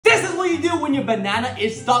you do when your banana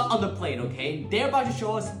is stuck on the plate, okay? They're about to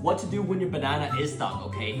show us what to do when your banana is stuck,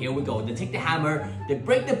 okay? Here we go. They take the hammer, they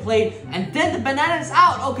break the plate, and then the banana is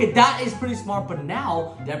out. Okay, that is pretty smart, but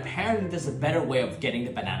now apparently there's a better way of getting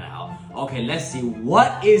the banana out. Okay, let's see.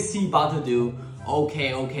 What is he about to do?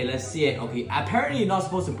 Okay, let's see it. Okay, apparently you're not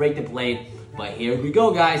supposed to break the plate, but here we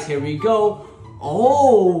go, guys. Here we go.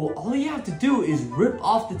 Oh, all you have to do is rip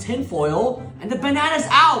off the tin foil and the banana's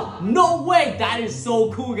out. No way, that is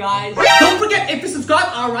so cool, guys. Don't forget, if you subscribe,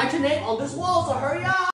 I'll write your name on this wall, so hurry up.